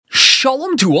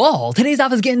Shalom to all. Today's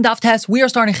daf is Gitin daf test. We are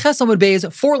starting Ches Amud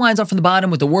Beis, 4 lines up from the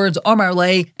bottom with the words Amar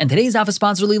Lei. And today's daf is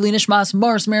sponsored Lili Nishmas,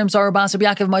 Mars Miriam Sarah Basar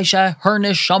Yaakov Maisha, her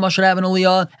Neshama should have an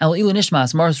Aliyah, and Lili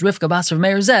Nishmas, Mars Rivka Basar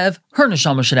Meir Zev, her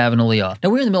Neshama should have an Aliyah.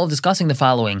 Now we're in the middle of discussing the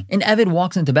following. An Eved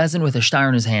walks into Bezdin with a shtar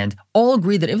in his hand. All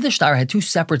agree that if the shtar had 2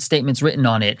 separate statements written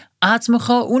on it,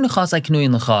 Atzmacha unechasai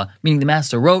knuyin lecha, meaning the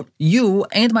master wrote, you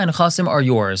and my nechasim are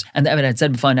yours, and the Eved had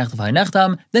said b'fai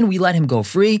nechtam, then we let him go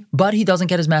free, but he doesn't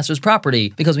get his master's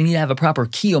property, because we need to have a proper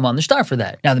kiyum on the shtar for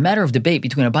that. Now the matter of debate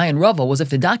between Abai and Rava was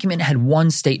if the document had one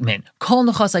statement, Kol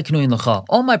nechasai knuyin lecha,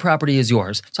 all my property is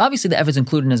yours. So obviously the Eved's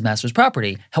included in his master's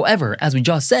property. However, as we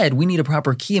just said, we need a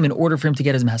proper kiyum in order for him to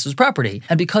get his master's property.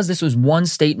 And because this was one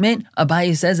statement,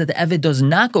 Abai says that the Eved does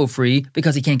not go free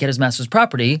because he can't get his master's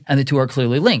property, and the two are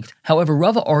clearly linked. However,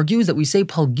 Rava argues that we say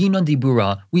palginon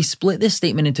dibura. We split this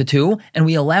statement into 2, and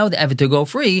we allow the Eved to go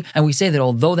free, and we say that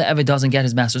although the Eved doesn't get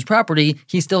his master's property,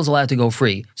 he still is allowed to go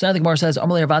free. So now the Gemara says,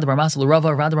 Amalei Ravad Bar Masa Rava,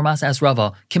 Ravad Bar Masa asks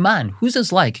Rava, Kiman, who's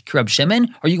this like? Reb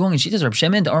Shimon? Are you going and Shitas Reb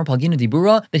Shimon to Amar palginon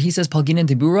dibura, that he says palginon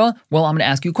dibura? Well, I'm going to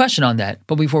ask you a question on that.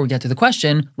 But before we get to the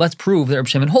question, let's prove that Reb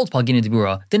Shimon holds palginon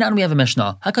dibura. Then now we have a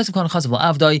Mishnah. If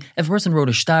a person wrote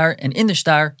a shtar, and in the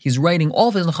shtar, he's writing all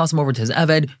of his nechasim over to his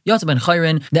Eved, Yatsa ben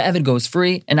Chayrin, the Eved goes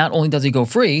free, and not only does he go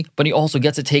free, but he also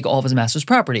gets to take all of his master's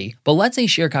property. But let's say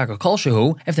Shir Kaka Kol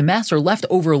Shehu, if the master left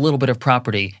over a little bit of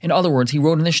property, in other words, he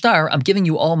wrote in the shtar, I'm giving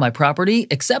you all my property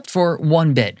except for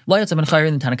one bit. Yatsa ben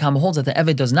Chayrin, the Tanakama holds that the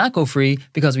Eved does not go free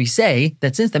because we say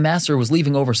that since the master was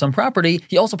leaving over some property,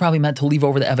 he also probably meant to leave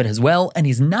over the Eved as well, and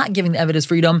he's not giving the Eved his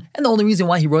freedom, and the only reason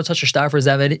why he wrote such a shtar for his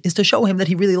Eved is to show him that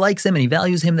he really likes him and he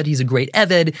values him, that he's a great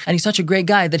Eved, and he's such a great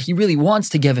guy that he really wants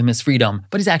to give him his freedom,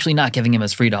 but he's actually not giving him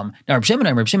his freedom. Now Reb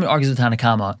Shimon argues with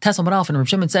Tanakama. Tesla Maralf and Reb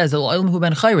Shimon says that L'olam hu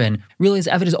ben Chayrin, really his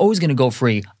Eved is always going to go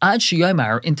free, Ad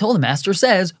Shiyomar, until the master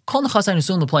says, Kol nechasai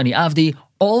nesun leplani avdi,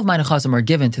 all of my nechasim are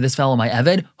given to this fellow, my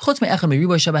Eved, chutz me'echad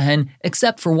me'riboy shebahen,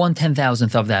 except for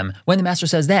 1/10,000th of them. When the master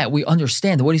says that, we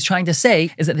understand that what he's trying to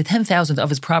say is that the 10,000th of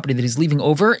his property that he's leaving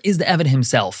over is the Eved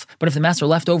himself. But if the master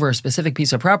left over a specific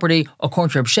piece of property,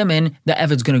 according to Reb Shimon, the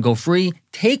Eved's going to go free,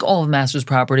 take all of the master's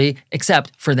property,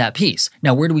 except for that piece.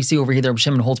 Now, where do we see over here that Reb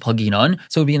Shimon holds palginon?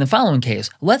 So it would be in the following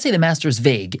case. Let's say the master's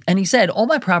vague, and he said, all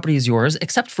my property is yours,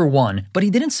 except for one, but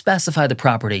he didn't specify the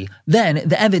property. Then,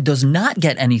 the Eved does not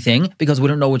get anything, because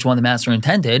we don't know which one the master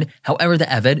intended. However, the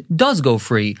Eved does go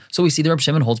free. So we see that Reb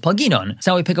Shimon holds palginon.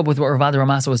 So now we pick up with what Ravad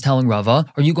Ramasa was telling Rava.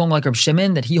 Are you going like Reb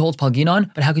Shimon, that he holds palginon?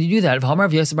 But how could you do that? If Amar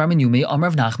Rav Yosef bar Menyumi,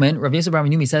 Amar Rav Nachman, Rav Yosef bar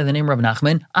Menyumi said the name of Rav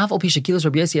Nachman, Af al pi shekilas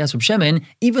Rav Yossi asked Reb Shimon,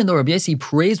 even though Rav Yossi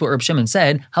praised what Reb Shimon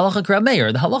said, halacha Rav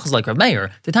Meir, the halacha is like Rav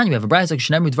Meir. The time you have a brayz like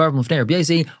Shnei Dvar L'fnei Rav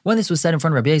Yossi. When this was said in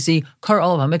front of Rav Yossi, Kar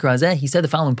Olav HaMikra Hazeh, he said the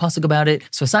following pasuk about it: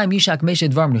 Svasai Mishak Meshe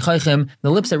Dvar M'nichaychim, the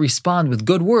lips that respond with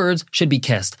good words should be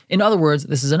kissed. In other words,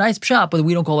 this is a nice pshat, but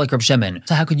we don't go like Reb Shimon.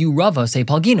 So how could you, Rava, say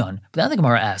palginon? But now the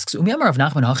Gemara asks, Umiyamar Rav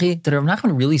Nachman Hachi, did Rav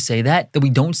Nachman really say that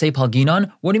we don't say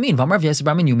palginon? What do you mean? V'amar Rav Yosef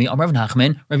bar Menyumi, Amar Rav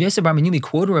Nachman. Rav Yosef bar Menyumi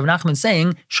quoted Rav Nachman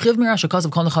saying, Shchiv mira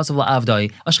shekasav kol nechasav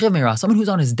la'avdai. A shchiv mira, someone who's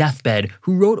on his deathbed,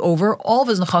 who wrote over all of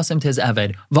his nechasim to his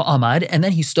Eved. Va'amad, and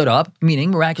then he stood up, meaning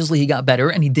miraculously he got better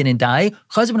and he didn't die.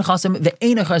 Chazav nechasim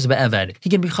ve'eina chazav be'eved. He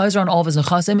can be chazer on all of his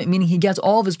nechasim, meaning he gets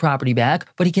all of his property back,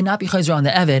 but he cannot be chazer on the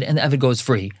Eved, and the Eved goes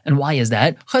free. And why is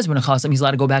that? Chazav nechasim, he's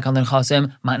allowed to go back on the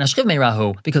nechasim, matna shchiv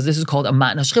meirahu, because this is called a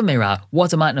matna shchiv meira.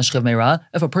 What's a matna shchiv meira?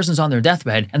 If a person's on their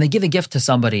deathbed and they give a gift to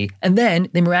somebody, and then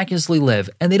they miraculously live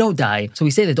and they don't die, so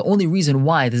we say that the only reason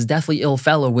why this deathly ill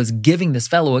fellow was giving this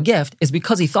fellow a gift is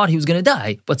because he thought he was going to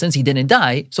die. But since he didn't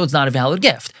die, so it's not a valid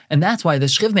gift, and that's why the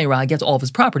shchiv meira gets all of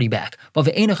his property back. But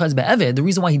the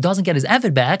reason why he doesn't get his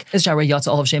Eved back is sharei yatsa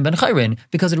olav shem ben chayrin,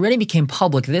 because it already became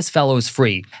public this fellow is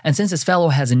free, and since this fellow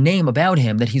has a name about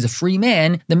him that he's a free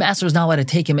man, the master is not allowed to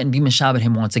take him and be mishabed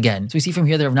him once again. So we see from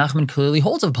here that Rav Nachman clearly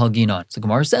holds of palginon. So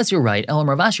Gemara says you're right. Elam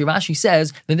Rav Ashi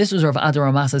says that this was Rav Adar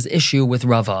Ramasa's issue with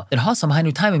Rava, that Hasam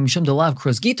hainu taimim mishum delav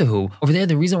krus gitahu. Over there,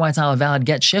 the reason why it's not a valid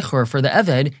get shechur for the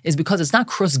Eved is because it's not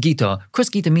krus gita. Krus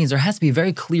gita means there has to be a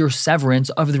very clear severance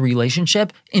of the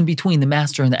relationship in between the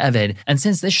master and the Eved. And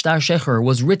since this shtar shechur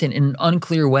was written in an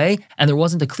unclear way, and there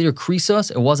wasn't a clear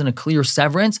krisos, it wasn't a clear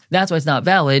severance, that's why it's not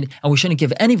valid, and we shouldn't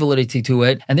give any validity to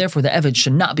it, and therefore the Eved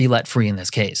should not be let free in this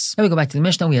case. Now we go back to the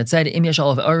Mishnah. We had said, Im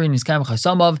yashal of Arin is kaim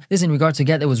chasamav. This is in regards to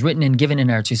get that was written and given in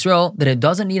Eretz Yisrael, that it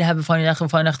doesn't need to have a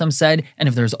B'fai said, and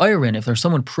if there's Arin, if there's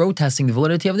someone protesting the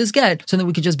validity of this get, so then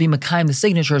we could just be Makayim the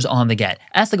signatures on the get.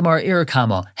 Ask the Gemara,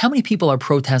 Irikama, how many people are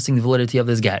protesting the validity of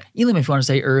this get? Elim, if you want to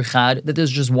say Irichad, that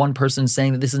there's just one person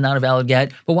saying that this is not a valid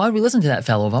get, but why would we listen to that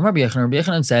fellow? Rabbi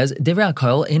Yechanan says, Divrei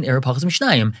HaKol in Erepachas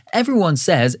Mishnayim. Everyone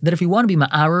says that if we want to be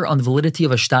Ma'arer on the validity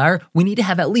of a shtar, we need to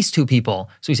have at least against two people.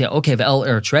 So we say, okay, ve'el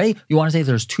er trey, you want to say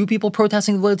there's two people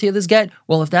protesting the validity of this get?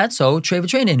 Well, if that's so, trey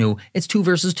v'treinenu, it's 2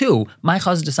 versus 2. My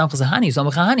chaz de samchas ahani,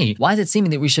 samachahani. Why is it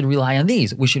seeming that we should rely on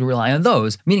these? We should rely on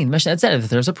those. Meaning the Mishnah had said if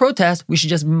there's a protest, we should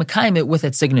just mekayim it with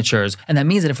its signatures. And that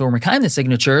means that if we're mekayim the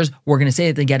signatures, we're going to say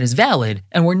that the get is valid,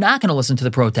 and we're not going to listen to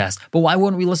the protest. But why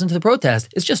wouldn't we listen to the protest?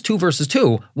 It's just 2 versus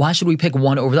 2. Why should we pick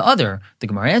one over the other? The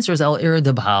Gemara answers, El ir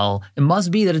de Baal. It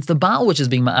must be that it's the Baal which is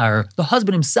being ma'ar. The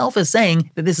husband himself is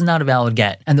saying that this is not a valid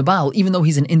get. And the Baal, even though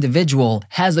he's an individual,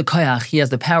 has the koyach, he has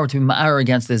the power to be ma'ar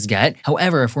against this get.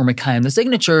 However, if we're mekayim the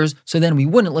signatures, so then we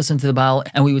wouldn't listen to the Baal,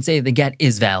 and we would say the get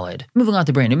is valid. Moving on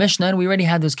to brand new Mishnah, and we already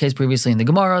had this case previously in the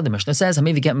Gemara. The Mishnah says,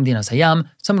 Hamevi get Medinas Hayam,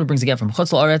 someone who brings a get from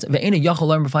Chutz La'aretz, ve'ena yachol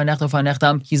learn b'fai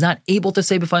nechtam, he's not able to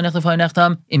say b'fai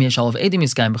nechtam, im yeshal of edim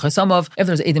yiskayim b'chasamav, if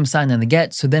there's edim signed on the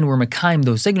get, so then we're mekayim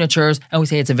those signatures, and we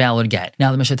say it's a valid get.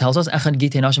 Now the Mishnah tells us, Echad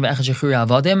Gitin ve'echad shechur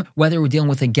avadim, whether we're dealing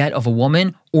with a get of a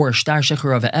woman, or a shtar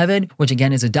shechur of an eved, which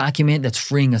again is a document that's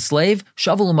freeing a slave,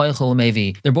 shavu l'mayich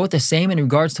l'mevi. They're both the same in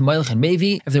regards to mayich and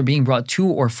mevi, if they're being brought to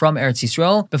or from Eretz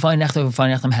Yisrael, b'fai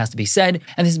nechtam has to be said,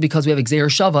 and this is because we have Gzeir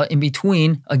Shava in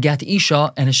between a get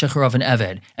isha and a shechur of an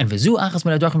eved. And v'zu achas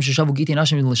min hadrachim sheshavu Gitin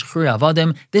l'shechur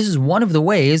avadim, this is one of the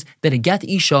ways that a get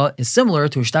isha is similar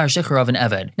to a shtar shechur of an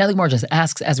eved. Now the Gemara just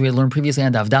asks, as we had learned previously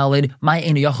on Daf Dalid, my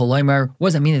einu yachol loimer, what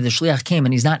does that mean that the shliach came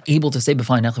and he's not able to say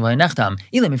b'fai nechtam?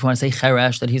 Elam, if you want to say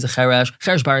cheresh, that he's a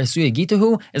cheresh bar esuya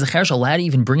gitahu, is a cheresh allowed to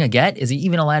even bring a get? Is he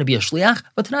even allowed to be a shliach?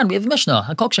 But Tanan, we have a Mishnah,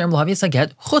 hakol ksherim l'havias a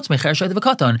get, chutz me cheresh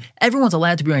v'katan. Everyone's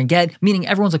allowed to bring a get, meaning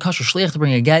everyone's a kosher shliach to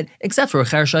bring a get, except for a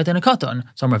cheresh and a katan.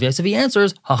 So Rav Yosef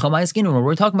answers, hachamai what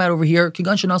we're talking about over here,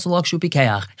 kigan shenasu lakshu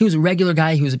pikeach. He was a regular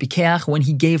guy, he was a pikeach when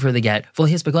he gave her the get.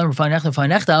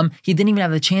 He didn't even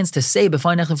have the chance to say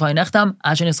b'fai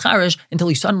nechtam until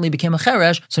he suddenly became a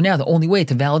cheresh. So now the only way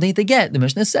to validate the get, the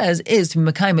Mishnah says, is to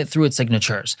be mekayim it through its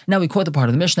signatures. Now we quote the part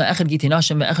of the Mishnah, Echad Gitin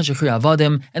ve'echad shechur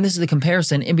avadim, and this is the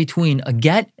comparison in between a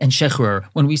get and shechur.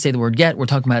 When we say the word get, we're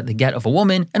talking about the get of a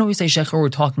woman, and when we say shechur, we're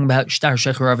talking about shtar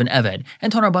shechur of an eved.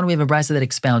 And Ton Rabban, we have a brisa that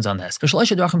expounds on this.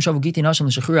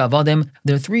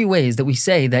 There are 3 ways that we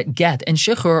say that get and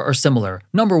shechur are similar.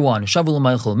 Number 1, shavu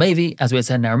l'maychel mevi, as we had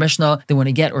said in our Mishnah, that when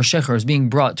a get or shechur is being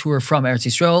brought to or from Eretz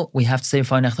Yisrael, we have to say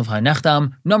fai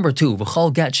nechtam. Number 2,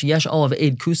 v'chol get sheyesh olav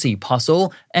eid kusi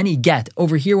pasul. Any get,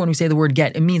 over here when we say the word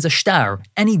get, it means a shtar.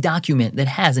 Any document that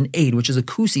has an aid, which is a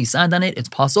kusi signed on it, it's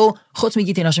pasul, chutz mi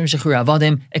gitin hashem shechur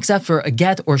avadim, except for a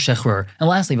get or shechur. And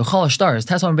lastly, v'chol shtars,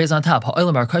 testimony based on top,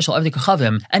 ha'olam bar kashal avdi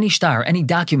kachavim, any shtar, any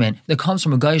document that comes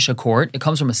from a gaisha court, it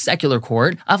comes from a secular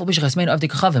court,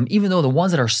 even though the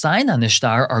ones that are signed on this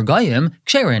shtar are gayim,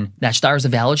 ksherin, that shtar is a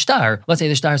valid shtar. Let's say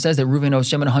the shtar says that Reuven owes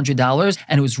Shimon $100,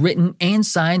 and it was written and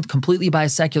signed completely by a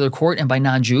secular court and by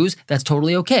non-Jews, that's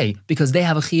totally okay, because they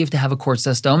have a chiyuv to have a court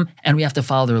system, and we have to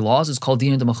follow their laws. It's called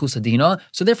dina de malchus dina,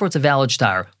 so therefore it's a valid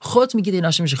shtar. Chutz mi gitin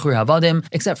hashem shechur havadim,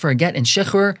 except for a get and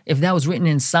shechur, if that was written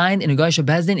and signed in a gaisha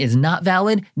bezdin, is not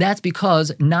valid. That's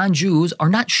because non-Jews are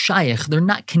not shaykh, they're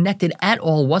not connected at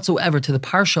all whatsoever to the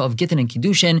parsha of Gitin and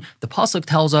Kiddushin. The pasuk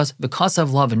tells us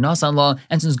v'kasav law v'nasan law,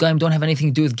 and since Gaim don't have anything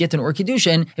to do with Gitin or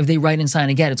Kiddushin, if they write and sign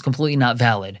a get, it's completely not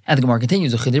valid. And the Gemara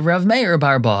continues, Rav Meir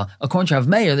barba. According to Rav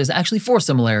Meir, there's actually 4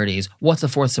 similarities. What's the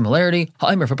 4th similarity?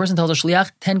 Ha'imr, if a person tells a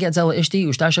shliach, 10 get zela ishti,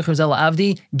 ushtar shechur zela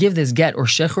avdi, give this get or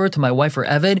shechur to my wife or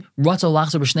eved, ratzo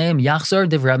lachzer b'shneim yachzer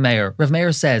div Rav Meir. Rav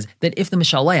Meir says that if the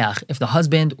mishaleach, if the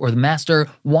husband or the master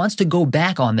wants to go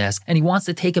back on this, and he wants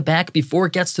to take it back before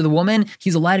it gets to the woman,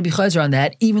 he's allowed to be chayzer on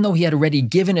that, even though he had already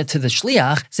given it to the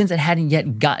shliach, since it hadn't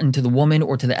yet gotten to the woman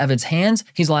or to the eved's hands,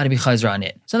 he's allowed to be chayzer on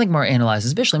it. So I think Gemara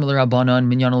analyzes, Bishlam l'Rabbanon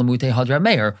minyan l'mutei had Rav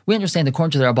Meir. We understand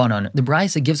according to the Rabbanon, the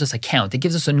Brisa gives us a count, it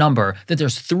gives us a number, that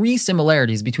there's 3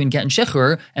 similarities between get and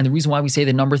shechur, and the reason why we say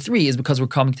the number 3 is because we're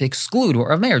coming to exclude what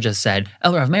Rav Meir just said.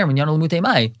 El Rav Meir minyan l'mutei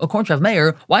mai. According to Rav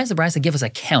Meir, why does the Brisa give us a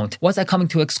count? What's that coming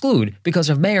to exclude? Because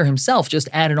Rav Meir himself just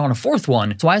added on a 4th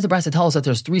one. So why does the Brisa tell us that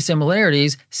there's 3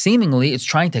 similarities? Seemingly, it's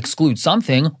trying to exclude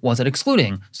something. What's it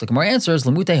excluding? So the Gemara answers,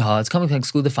 l'mutei ha, it's coming to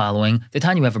exclude the following. The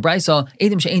time you have a Brisa,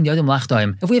 edim she'ein yadim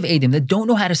lachtaim. If we have edim that don't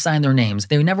know how to sign their names,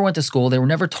 they never went to school, they were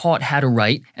never taught how to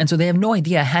write, and so they have no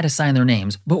idea how to sign their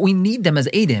names. But we need them as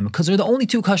edim because they're the only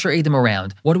 2 kosher edim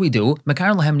around. What do?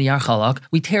 Mekar lahem niyar chalak.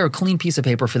 We tear a clean piece of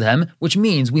paper for them, which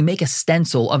means we make a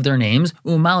stencil of their names,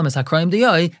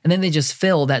 and then they just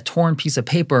fill that torn piece of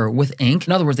paper with ink.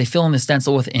 In other words, they fill in the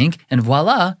stencil with ink, and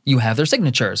voila, you have their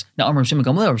signatures. Now, Amr Shimon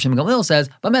Gamliel says,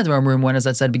 when as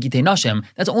that said,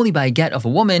 that's only by a get of a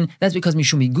woman. That's because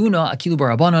Mishumi Guna, Akilu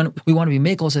Barabanan, we want to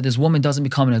be makel so this woman doesn't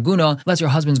become an aguna, unless your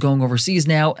husband's going overseas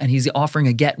now, and he's offering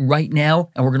a get right now,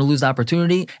 and we're going to lose the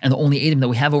opportunity, and the only Adam that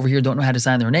we have over here don't know how to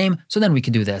sign their name, so then we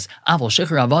can do this. Aval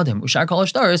Shechur Avadim, Ushar Kol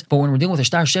Stars, but when we're dealing with a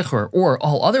star Shechur, or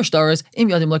all other stars, Im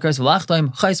Yadim Likars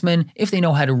V'lachtaim, Chaisman, if they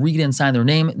know how to read and sign their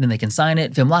name, then they can sign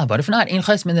it. Vimla, but if not, in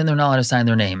Chaisman, then they're not allowed to sign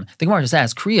their name. The Gemara just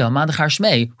asks, Kriya, Madachar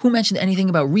Shmei, who mentioned anything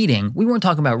about reading? We weren't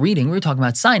talking about reading, we were talking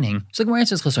about signing. So the Gemara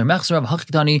answers, Chasar Mechsar,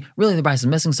 V'hachitani, really the Bryce is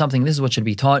missing something, this is what should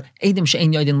be taught. Edim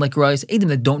She'en Yadin Likrais, Edim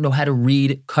that don't know how to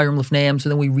read, Kairim Lefneim, so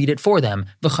then we read it for them.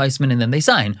 V'chaisman, and then they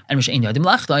sign. And Mishe'en Yadim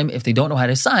Lachtaim, if they don't know how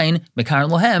to sign, Mekarim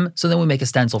Lohem, so then we make a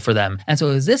stencil for them. And so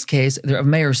in this case, the Rav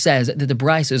Meir says that the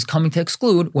Bryce is coming to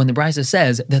exclude, when the Bryce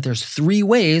says that there's 3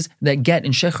 ways that get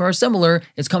and Shechur are similar,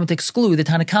 it's coming to exclude the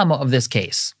Tanakama of this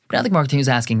case. But now the Gemara continues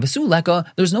asking, V'su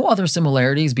leka, there's no other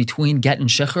similarities between get and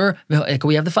shecher.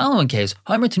 We have the following case.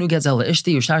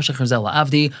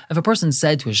 If a person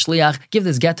said to his shliach, give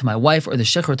this get to my wife or the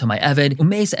shecher to my eved,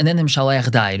 umeis, and then the mishaleach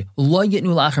died, lo yitnu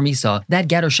la'achar misa, that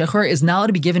get or shecher is not allowed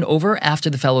to be given over after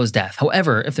the fellow's death.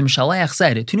 However, if the mishaleach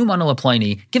said, tunu mana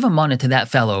laplaini, give a mana to that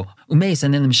fellow, umeis,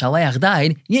 and then the mishaleach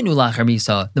died, yitnu la'achar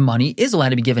misa, the money is allowed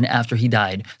to be given after he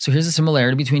died. So here's a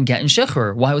similarity between get and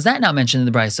shecher. Why was that not mentioned in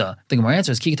the brisa? The Gemara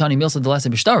answers,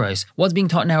 what's being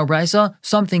taught in our brisa?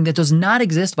 Something that does not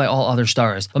exist by all other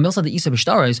stars. But milsa de isa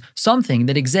b'shtaros, something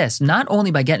that exists not only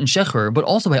by get and shecher, but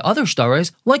also by other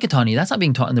stars, like a tani. That's not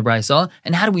being taught in the brisa.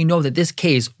 And how do we know that this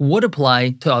case would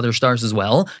apply to other stars as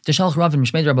well? Teshalch Ravin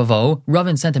Mishmed Rabavo,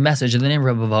 Ravin sent a message in the name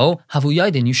of Rabavo, Havu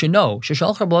Yaidin, you should know,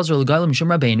 Sheshalch Rabelazar l'Gaila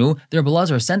Mishum Rabbeinu, the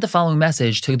Rabelazar sent the following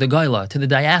message to the Gaila, to the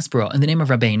diaspora, in the name of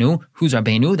Rabbeinu. Who's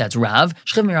Rabbeinu? That's Rav.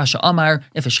 Shchiv Meirah Sha'amar,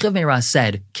 if a Shchiv Meirah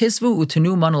said, Kisvu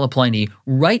utenu manala Pliny,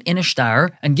 write in a star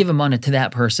and give a mana to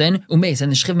that person. Umeis,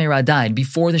 and the Shchiv Meirah died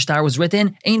before the star was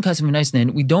written. Ein kasim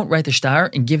v'naisnin, we don't write the star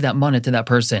and give that mana to that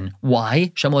person.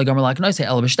 Why? Shamalei Gamar Lak Noisei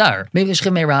El B'Shtar. Maybe the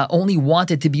Shchiv Meirah only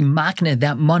wanted to be makne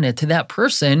that mana to that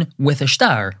person with a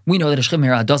star. We know that a Shchiv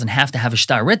Meirah doesn't have to have a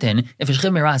star written. If a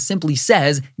Shchiv Meirah simply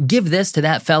says, give this to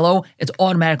that fellow, it's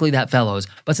automatically that fellow's.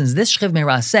 But since this Shchiv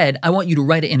Meirah said, I want you to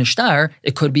write it in a star,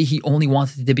 it could be he only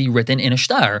wanted it to be written in a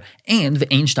star. And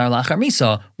v'ein shtar la'achar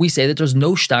misa, we say that there's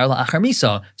no shtar la'achar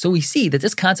misa. So we see that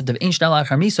this concept of ein shtar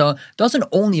la'achar misa doesn't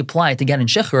only apply to get and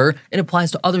shecher, it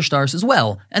applies to other stars as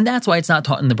well. And that's why it's not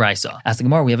taught in the brisa. As the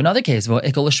Gemara, we have another case,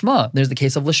 v'ekel lishma. There's the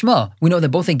case of lishma. We know that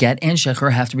both a get and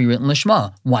shecher have to be written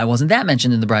lishma. Why wasn't that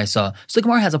mentioned in the brisa? So the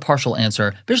Gemara has a partial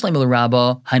answer. Bishlei mil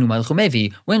Rabba, hainu ma'il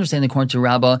chumevi. We understand according to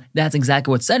Rabba, that's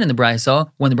exactly what's said in the brisa.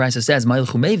 When the brisa says ma'il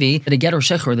chumevi, that a get or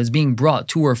shecher that's being brought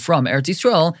to or from Eretz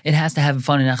Yisrael, it has to have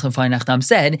fun and nachtam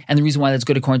said. And the reason why that's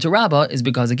good according to Rabba is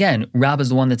because, again, Rabba is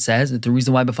the one that says that the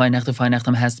reason why b'fai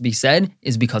nachtam has to be said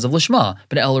is because of lishma.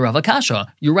 But el Rava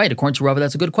kasha, you're right. According to Rava,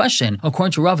 that's a good question.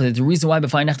 According to Rava, that the reason why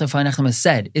b'fai nachtam is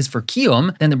said is for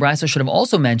kiyum, then the brisa should have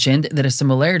also mentioned that a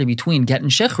similarity between get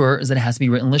and shecher is that it has to be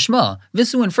written lishma.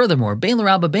 Visu, and furthermore, bein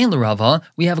l'Rabba, bein l'Rava,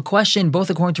 we have a question both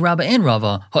according to Rabba and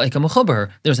Rava. Ha'ika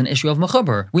mechuber. There's an issue of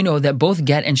mechuber. We know that both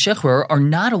get and shecher are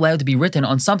not allowed to be written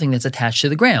on something that's attached to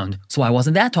the ground. So why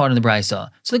wasn't that taught in the brisa?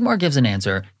 So the Gemara gives an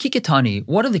answer. Kikitani,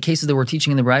 what are the cases that we're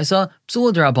teaching in the brisa?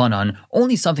 Psula d'Rabbanan,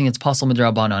 only something that's pasul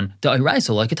midrabanan.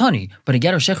 Da'iraisa, like a tani. But a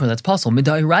get or shecher that's pasul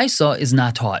mida'iraisa is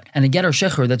not taught. And a get or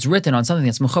shecher that's written on something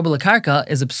that's mechuber l'karka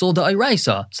is a psul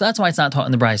da'iraisa. So that's why it's not taught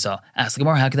in the brisa. Ask the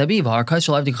Gemara, how could that be? V'har kais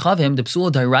shalav d'chavim de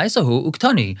psula da'iraisa hu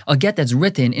uktani. A get that's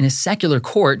written in a secular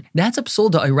court, that's a psul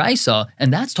da'iraisa,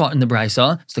 and that's taught in the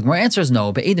brisa. So the Gemara answers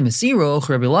no. But Edim Esiro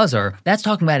Rabbi Lazar, that's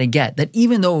talking about a get that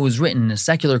even though it was written in a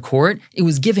secular court, it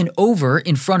was given over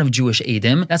in front of Jewish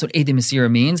Edim. That's what Edim Mesira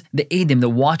means. The Edim that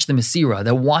watched the Mesira,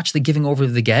 that watched the giving over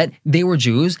of the get, they were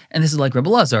Jews, and this is like Rabbi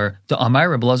Lazar. The Amar,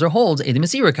 Rabbi Lazar holds Edim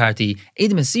Mesira karti.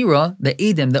 Edim Mesira, the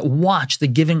Edim that watched the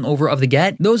giving over of the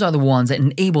get, those are the ones that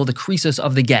enable the krisos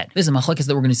of the get. This is a machlekes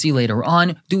that we're going to see later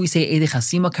on. Do we say Edim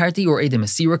Chasima karti or Edim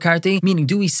Mesira karti? Meaning,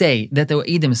 do we say that the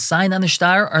Edim signed on the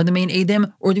shtar are the main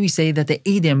Edim, or do we say that the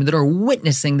Edim that are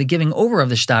witnessing the giving over of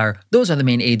the shtar, those are the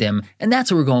main Edim? And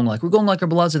that's what we're going like. We're going like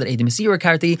Rabbi Lazar that Edim Mesira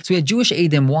Karti. So we had Jewish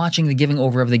Eidim watching the giving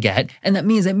over of the get, and that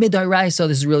means that Midairaisa,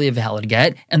 this is really a valid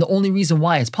get, and the only reason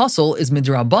why it's puzzle is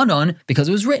Midrabanon, because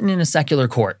it was written in a secular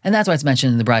court. And that's why it's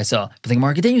mentioned in the Brisa. But the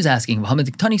Gemara continues asking, from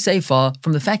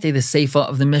the fact that the Seifa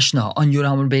of the Mishnah on Yud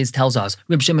Amud Beis tells us,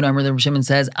 Reb Shimon Amar, Reb Shimon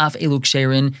says, Af Eluk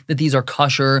Sherin, that these are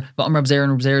kosher, but Amar Reb Zer,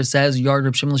 and Reb Zer says, Yard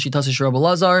Reb Shimon L'Shitas Reb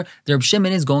Elazar, the Reb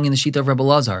Shimon is going in the Shita of Reb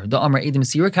Elazar. The Amar Eidim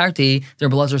Mesira Karti, the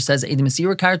Reb Elazar says, Eidim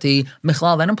Mesira Karti,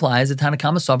 Michlal, that implies that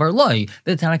Tanakama Savar Loi,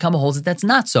 that Tanakama holds that that's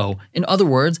not so. In other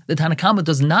words, the Tanakama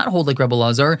does not hold like Reb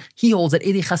Elazar, he holds that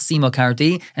Eidi Chasima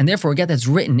Karti, and therefore a get that's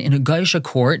written in a Gaisha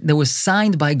court that was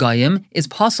signed by Goyim is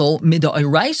puzzle Mida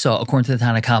Iraisa, according to the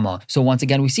Tanakama. So once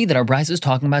again, we see that our Brisa is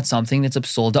talking about something that's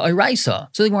Psul da Iraisa.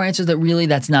 So the Gemara answers that really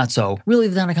that's not so. Really,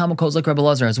 the Tanakama codes like Reb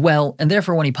Elazar as well, and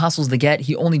therefore when he puzzles the get,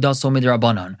 he only does so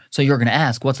midrabanan. So you're going to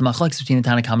ask, what's the machlokes between the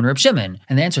Tanakama and Reb Shimon?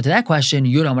 And the answer to that question,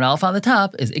 Yud Amud Aleph on the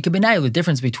top, is Ikabenayu. The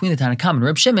difference between the Tanakama and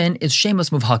Reb Shimon is Shemus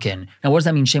Muvhakin. Now, what does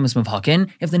that mean, Shemus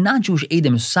Muvhakin? If the non-Jewish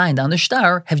Eidim signed on the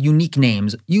shtar have unique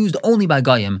names used only by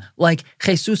Goyim, like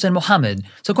Jesus and Muhammad.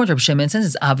 So according to Reb Shimon, since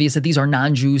it's obvious that these are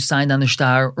non-Jews signed on the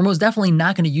shtar, we're most definitely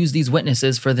not going to use these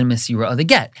witnesses for the Mesira of the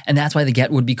get. And that's why the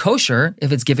get would be kosher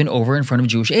if it's given over in front of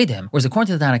Jewish Eidim. Whereas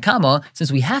according to the Tanakama,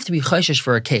 since we have to be choshesh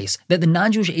for a case that the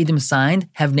non-Jewish Eidim signed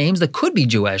have names that could be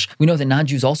Jewish, we know that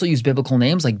non-Jews also use biblical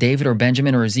names like David or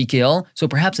Benjamin or Ezekiel. So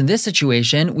perhaps in this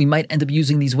situation, we might end up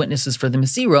using these witnesses for the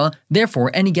Mesira.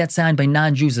 Therefore, any get signed by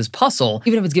non-Jews is puzzle,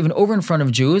 even if it's given over in front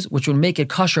of Jews, which would make it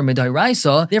kosher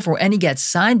midairaisa. Therefore, any get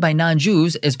signed by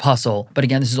non-Jews is puzzle. But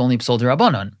again, this is only psul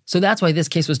d'Rabbanan. So that's why this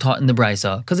case was taught in the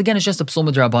Brisa, because again, it's just a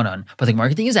psul d'Rabbanan. But the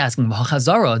Gemara is asking,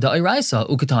 chazara da'iraisa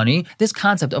ukatani, this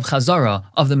concept of chazara,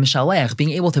 of the mishalech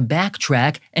being able to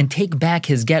backtrack and take back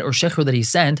his get or shechur that he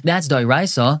sent, that's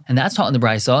da'iraisa, and that's taught in the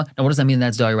Brisa. Now, what does that mean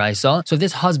that's da'iraisa? So if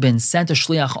this husband sent a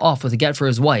shliach off with a get for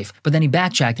his wife, but then he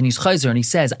backtracked and he's chayzer and he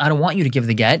says, I don't want you to give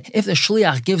the get, if the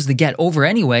shliach gives the get over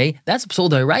anyway, that's psul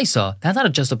da'iraisa. That's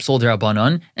not just a psul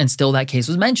d'Rabbanan, and still that case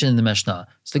was mentioned in the Mishnah.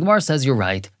 So the Gemara says, you're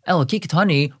right. Elaki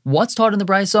Ketani, what's taught in the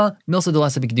Brisa? Milsa de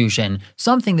Lasa B'Kiddushin,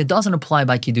 something that doesn't apply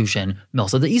by Kiddushin.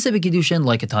 Milsa de Isa B'Kiddushin,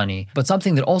 like Ketani. But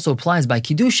something that also applies by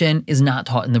Kiddushin is not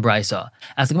taught in the Brisa.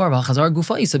 As the Gemara, Chazara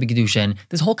Gufa Isa B'Kiddushin,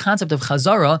 this whole concept of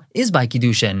Chazara is by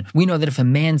Kiddushin. We know that if a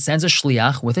man sends a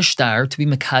shliach with a shtar to be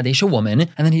Mekadesh a woman,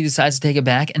 and then he decides to take it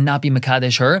back and not be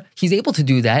Mekadesh her, he's able to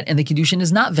do that, and the Kiddushin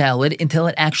is not valid until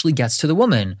it actually gets to the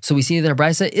woman. So we see that our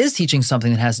Brisa is teaching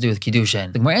something that has to do with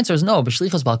Kiddushin. The Gemara answer is no, but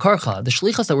Shlichas Bal Karcha, the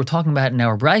Shlichas that we're talking about in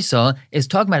our Brisa is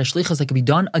talking about a shlichus that could be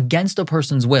done against a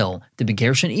person's will. The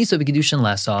begershin isa b'kiddushin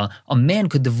lesa, a man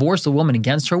could divorce a woman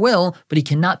against her will, but he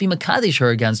cannot be makadesh her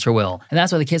against her will. And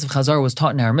that's why the case of chazara was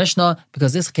taught in our Mishnah,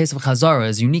 because this case of chazara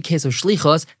is a unique case of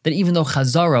shlichus that even though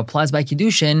chazara applies by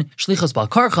kiddushin, shlichus bal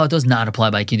karcha does not apply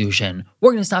by kiddushin.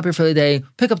 We're going to stop here for the day,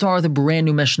 pick up tomorrow with a brand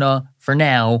new Mishnah. For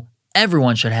now,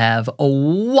 everyone should have a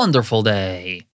wonderful day.